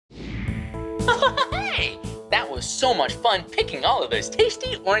Hey, that was so much fun picking all of those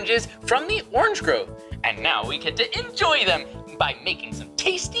tasty oranges from the orange grove. And now we get to enjoy them by making some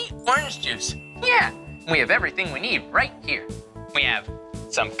tasty orange juice. Yeah, we have everything we need right here. We have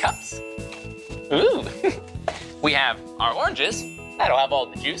some cups. Ooh. We have our oranges. That'll have all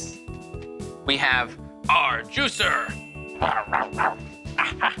the juice. We have our juicer.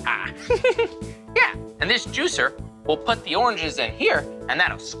 Yeah, and this juicer will put the oranges in here, and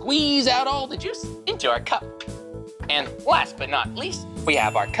that'll squeeze out all the juice into our cup. And last but not least, we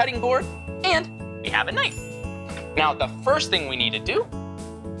have our cutting board, and we have a knife. Now, the first thing we need to do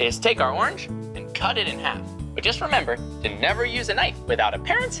is take our orange and cut it in half. But just remember to never use a knife without a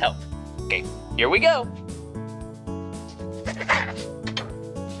parent's help. Okay, here we go.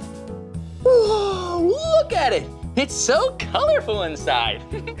 Whoa, look at it. It's so colorful inside.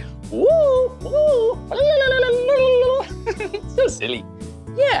 Woo, woo. So silly.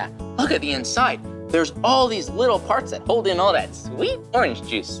 Yeah, look at the inside. There's all these little parts that hold in all that sweet orange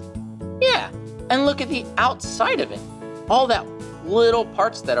juice. Yeah, and look at the outside of it. All that little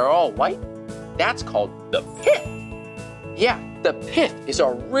parts that are all white, that's called the pith. Yeah, the pith is a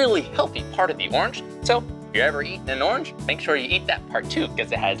really healthy part of the orange. So if you're ever eating an orange, make sure you eat that part too,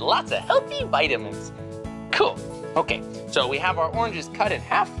 because it has lots of healthy vitamins. Cool. Okay, so we have our oranges cut in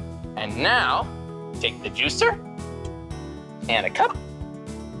half. And now, take the juicer and a cup.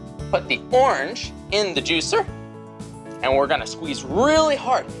 Put the orange in the juicer. And we're gonna squeeze really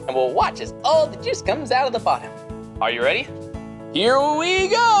hard. And we'll watch as all the juice comes out of the bottom. Are you ready? Here we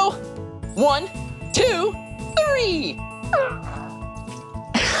go. 1, 2, 3.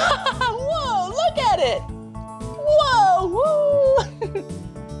 Whoa, look at it. Whoa, woo.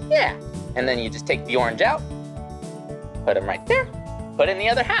 Yeah, and then you just take the orange out, put them right there, put in the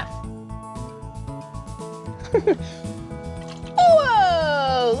other half.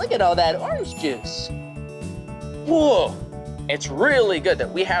 Whoa, look at all that orange juice. Whoa, it's really good that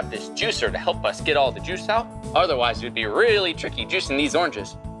we have this juicer to help us get all the juice out. Otherwise, it would be really tricky juicing these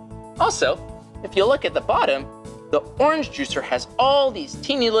oranges. Also, if you look at the bottom, the orange juicer has all these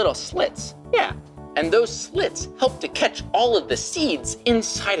teeny little slits. Yeah, and those slits help to catch all of the seeds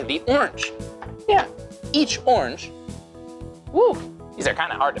inside of the orange. Yeah, each orange, woo, these are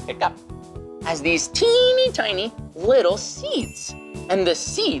kind of hard to pick up, has these teeny tiny little seeds. And the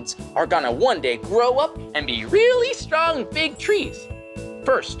seeds are gonna one day grow up and be really strong big trees.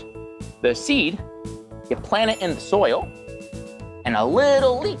 First, the seed, you plant it in the soil, and a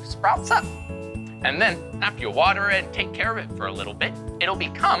little leaf sprouts up. And then after you water it and take care of it for a little bit, it'll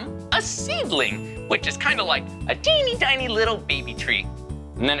become a seedling, which is kind of like a teeny tiny little baby tree.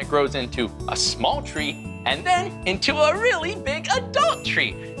 And then it grows into a small tree, and then into a really big adult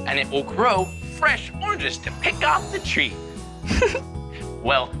tree. And it will grow fresh oranges to pick off the tree.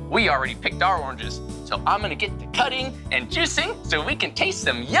 Well, we already picked our oranges, so I'm gonna get to cutting and juicing so we can taste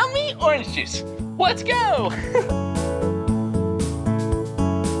some yummy orange juice. Let's go!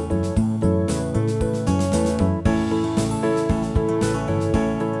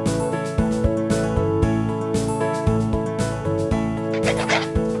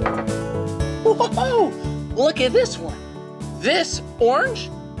 Whoa, look at this one. This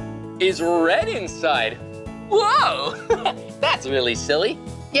orange is red inside. Whoa, that's really silly.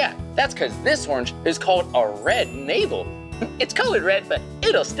 Yeah, that's because this orange is called a red navel. It's colored red, but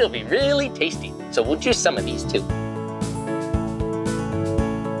it'll still be really tasty. So we'll juice some of these too.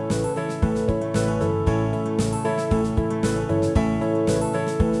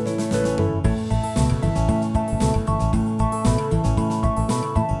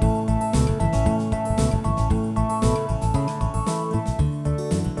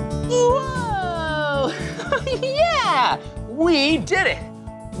 We did it!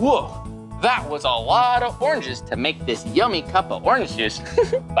 Whoa, that was a lot of oranges to make this yummy cup of orange juice.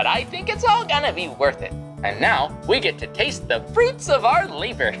 But I think it's all gonna be worth it. And now we get to taste the fruits of our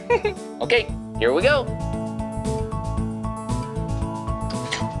labor. Okay, here we go.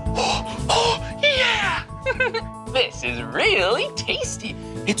 Oh, yeah! This is really tasty.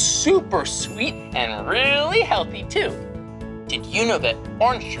 It's super sweet and really healthy too. Did you know that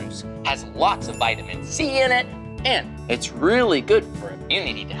orange juice has lots of vitamin C in it? And it's really good for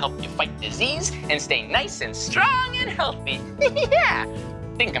immunity to help you fight disease and stay nice and strong and healthy. Yeah,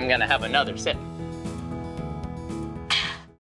 I think I'm gonna have another sip.